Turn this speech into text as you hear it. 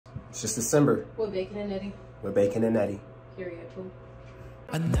It's just December. With Bacon and Netty. With Bacon and Netty. Period. Pooh.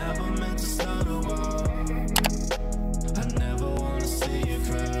 I never meant to start a war. I never want to see you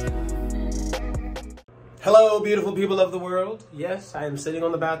cry. Hello, beautiful people of the world. Yes, I am sitting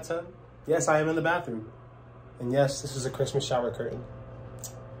on the bathtub. Yes, I am in the bathroom. And yes, this is a Christmas shower curtain.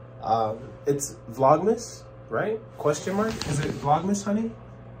 It's Vlogmas, right? Question mark? Is it Vlogmas, honey?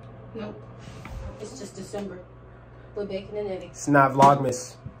 Nope. It's just December. With Bacon and Netty. It's not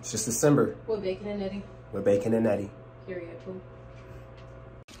Vlogmas. It's just December. With Bacon and Netty. With Bacon and Netty. Period. Pooh.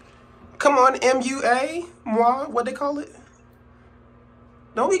 Come on, MUA, moi, what they call it?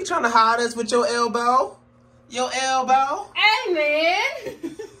 Don't be trying to hide us with your elbow. Your elbow. Hey, man.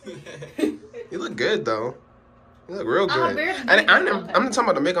 You look good, though. You look real good. I'm not talking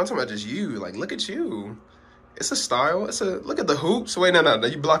about the makeup. I'm talking about just you. Like, look at you. It's a style. Look at the hoops. Wait, no.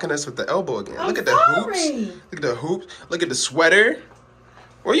 You blocking us with the elbow again. Look at the hoops. Look at the hoops. Look at the sweater.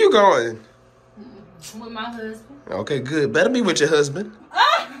 Where you going? With my husband. Okay, good. Better be with your husband.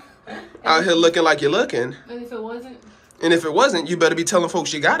 Out here looking like you're looking. And if it wasn't? And if it wasn't, you better be telling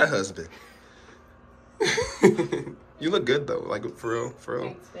folks you got a husband. You look good, though. Like, for real.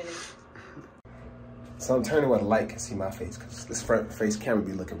 Thanks, baby. So I'm turning where the light can see my face, because this front face camera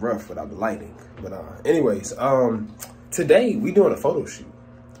be looking rough without the lighting. But anyways, today we doing a photo shoot.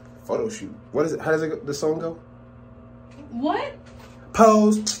 What is it? How does the song go? What?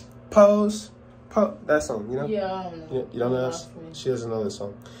 Pose. That song, you know? Yeah, I don't know. You don't know that? She has another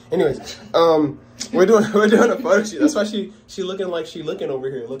song. Anyways, we're doing a photo shoot. That's why she looking like she looking over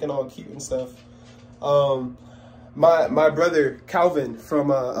here, looking all cute and stuff. My brother Calvin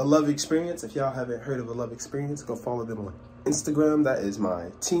from A Love Experience. If y'all haven't heard of A Love Experience, go follow them on Instagram. That is my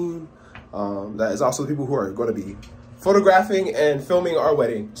team. That is also the people who are going to be photographing and filming our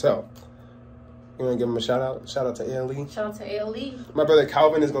wedding. So, you want to give them a shout out? Shout out to ALE. Shout out to ALE. My brother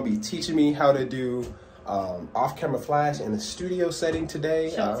Calvin is going to be teaching me how to do off-camera flash in a studio setting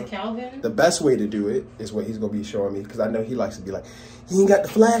today. Shout out to Calvin. The best way to do it is what he's going to be showing me, because I know he likes to be like, you ain't got the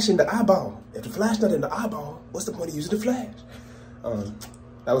flash in the eyeball. If the flash not in the eyeball, what's the point of using the flash?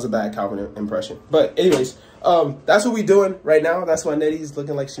 That was a bad Calvin impression. But anyways, that's what we doing right now. That's why Netty's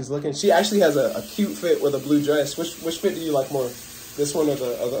looking like she's looking. She actually has a cute fit with a blue dress. Which fit do you like more? This one or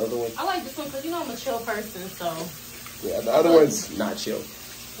the other one? I like this one because, you know, I'm a chill person, so. Yeah, the other one's not chill.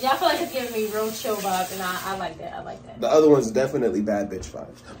 Yeah, I feel like it's giving me real chill vibes, and I like that. The other one's definitely bad bitch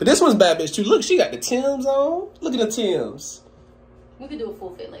vibes. But this one's bad bitch too. Look, she got the Timbs on. Look at the Timbs. We could do a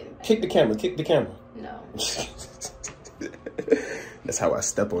full fit later. Kick the camera. No. That's how I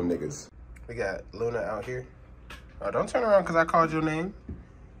step on niggas. We got Luna out here. Oh, don't turn around because I called your name.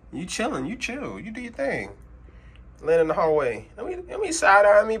 You chilling, you chill, you do your thing. Land in the hallway. Let me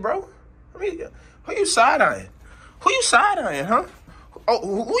side-eyeing me, bro. Who you side-eyeing? Who you side-eyeing, huh?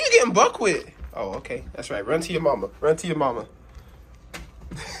 Oh, who you getting buck with? Oh, okay, that's right. Run to your mama.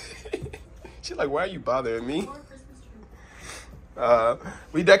 She's like, why are you bothering me?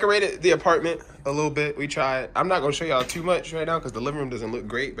 We decorated the apartment a little bit. We tried. I'm not going to show y'all too much right now because the living room doesn't look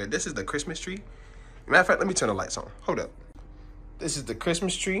great, but this is the Christmas tree. Matter of fact, let me turn the lights on. Hold up. This is the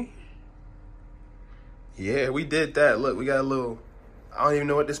Christmas tree. Yeah, we did that. Look, we got a little, I don't even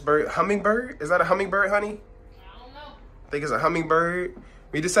know what this bird, hummingbird? Is that a hummingbird, honey? I don't know. I think it's a hummingbird.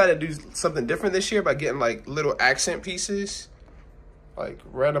 We decided to do something different this year by getting like little accent pieces, like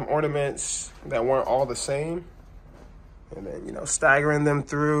random ornaments that weren't all the same. And then, you know, staggering them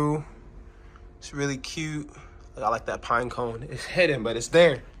through. It's really cute. I like that pine cone. It's hidden, but it's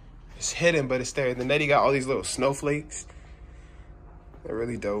there. It's hidden, but it's there. And then Netty got all these little snowflakes. They're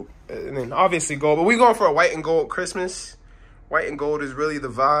really dope. And then obviously gold, but we're going for a white and gold Christmas. White and gold is really the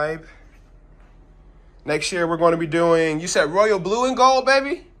vibe. Next year we're going to be doing, you said royal blue and gold,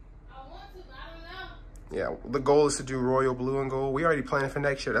 baby? I want to, but I don't know. Yeah, the goal is to do royal blue and gold. We already planning for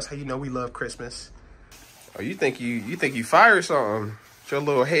next year. That's how you know we love Christmas. Oh, you think you fired something? It's your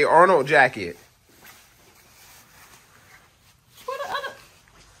little Hey Arnold jacket. What the other?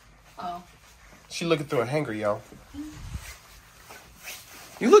 Oh. She looking through a hanger, y'all.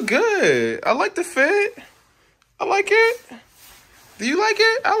 You look good. I like the fit. I like it. Do you like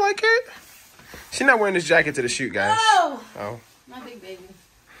it? I like it. She's not wearing this jacket to the shoot, guys. Oh. Oh. My big baby.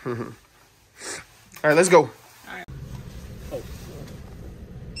 All right, let's go. All right. Oh.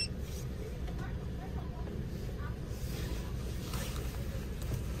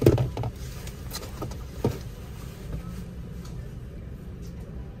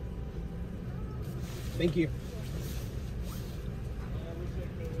 Thank you.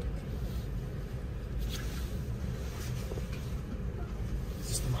 Is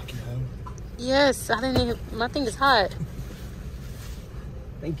this the macchiato? Yes, I didn't even, my thing is hot.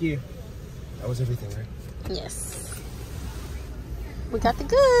 Thank you. That was everything, right? Yes. We got the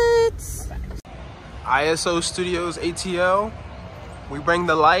goods. ISO Studios ATL. We bring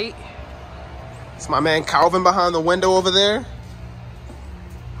the light. It's my man Calvin behind the window over there.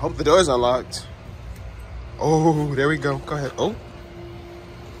 Hope the door's unlocked. Oh, there we go. Go ahead. Oh.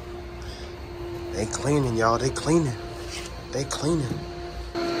 They cleaning, y'all. They cleaning. They cleaning.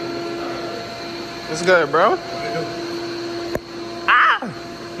 What's good, bro? Ah!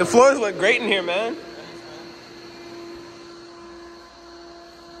 The floors look great in here, man.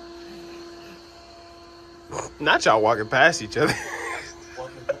 Not y'all walking past each other.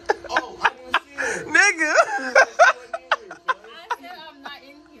 Oh, I didn't see it. Nigga! I said I'm not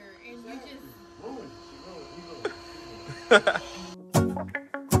in here, and you just...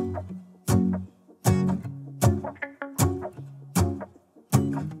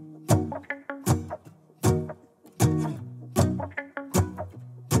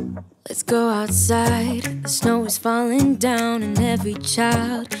 Let's go outside, the snow is falling down and every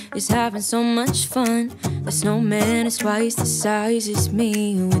child is having so much fun. The snowman is twice the size as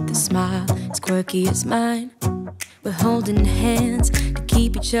me with a smile as quirky as mine. We're holding hands to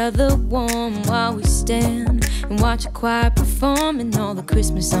keep each other warm while we stand and watch a choir performing all the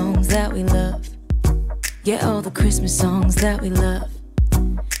Christmas songs that we love. Yeah, all the Christmas songs that we love.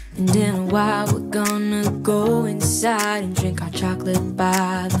 And in a while we're gonna go inside and drink our chocolate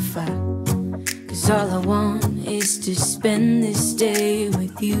by the fire. 'Cause all I want is to spend this day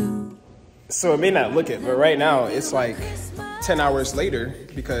with you. So it may not look it, but right now it's like 10 hours later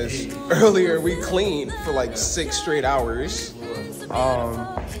because earlier we cleaned for like 6 straight hours.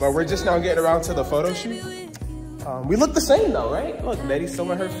 But we're just now getting around to the photo shoot. We look the same though, right? Look, Netty's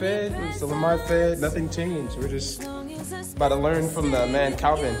still in her fed, I'm still in my fed, nothing changed. We're just about to learn from the man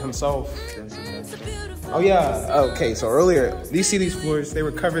Calvin himself. Oh yeah, okay, so earlier, you see these floors, they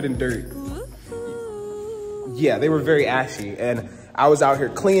were covered in dirt. Yeah, they were very ashy, and I was out here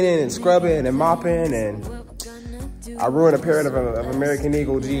cleaning and scrubbing and mopping, and I ruined a pair of American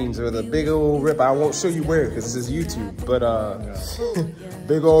Eagle jeans with a big old rip. I won't show you where, because this is YouTube, but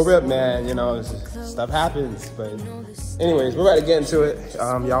big old rip, man, you know, stuff happens, but anyways, we're about to get into it.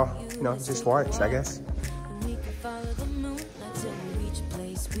 Y'all, you know, just watch, I guess.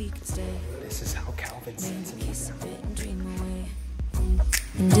 This is how Calvin sings.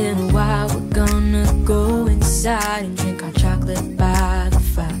 And in a while we're gonna go inside and drink our chocolate by the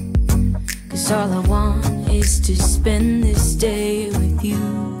fire. 'Cause all I want is to spend this day with you.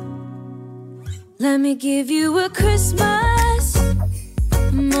 Let me give you a Christmas,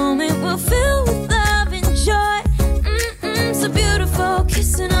 a moment we'll fill with love and joy. So beautiful,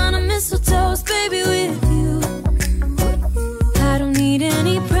 kissing on a mistletoe, baby, with you. I don't need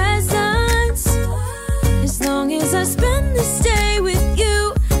any presents, as long as I spend this day with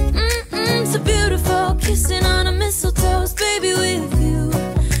you. So beautiful, kissing on a mistletoe, baby, with you.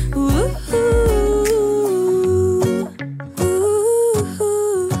 Ooh, ooh,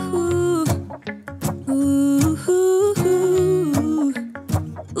 ooh,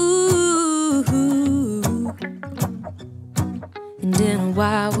 ooh. And in a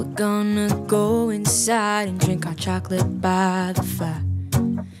while we're gonna go inside and drink our chocolate by the fire.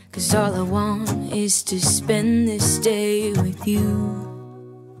 'Cause all I want is to spend this day with you.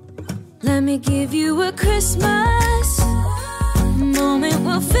 Let me give you a Christmas, a moment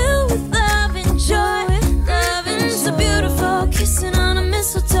we'll fill with love and joy. Loving so beautiful, kissing on a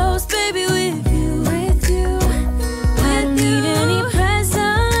mistletoe, baby, with you. I don't need any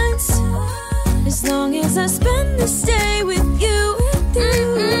presents, as long as I spend this day with you.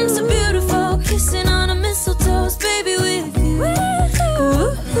 So beautiful, kissing on a mistletoe, baby, with you.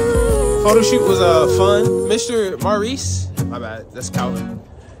 Photo shoot was fun. Mr. Maurice, my bad, that's Calvin.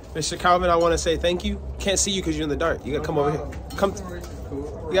 Mr. Calvin, I want to say thank you. Can't see you because you're in the dark. You gotta come over here. You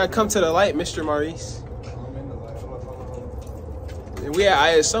gotta come to the light, Mr. Maurice. And we at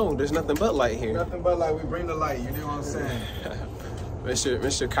ISO. There's nothing but light here. Nothing but like we bring the light. You know what I'm saying?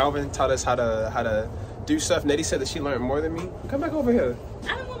 Mr. Calvin taught us how to do stuff. Netty said that she learned more than me. Come back over here.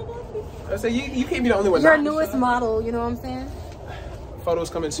 I don't want to go with you. I said you can't be the only one. Your newest model, you know what I'm saying? Photos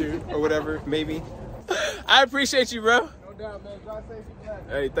coming soon or whatever, maybe. I appreciate you, bro. No doubt, man. Drive safe and back.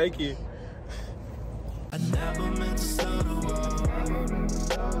 Hey, thank you. I never meant to slow the wall.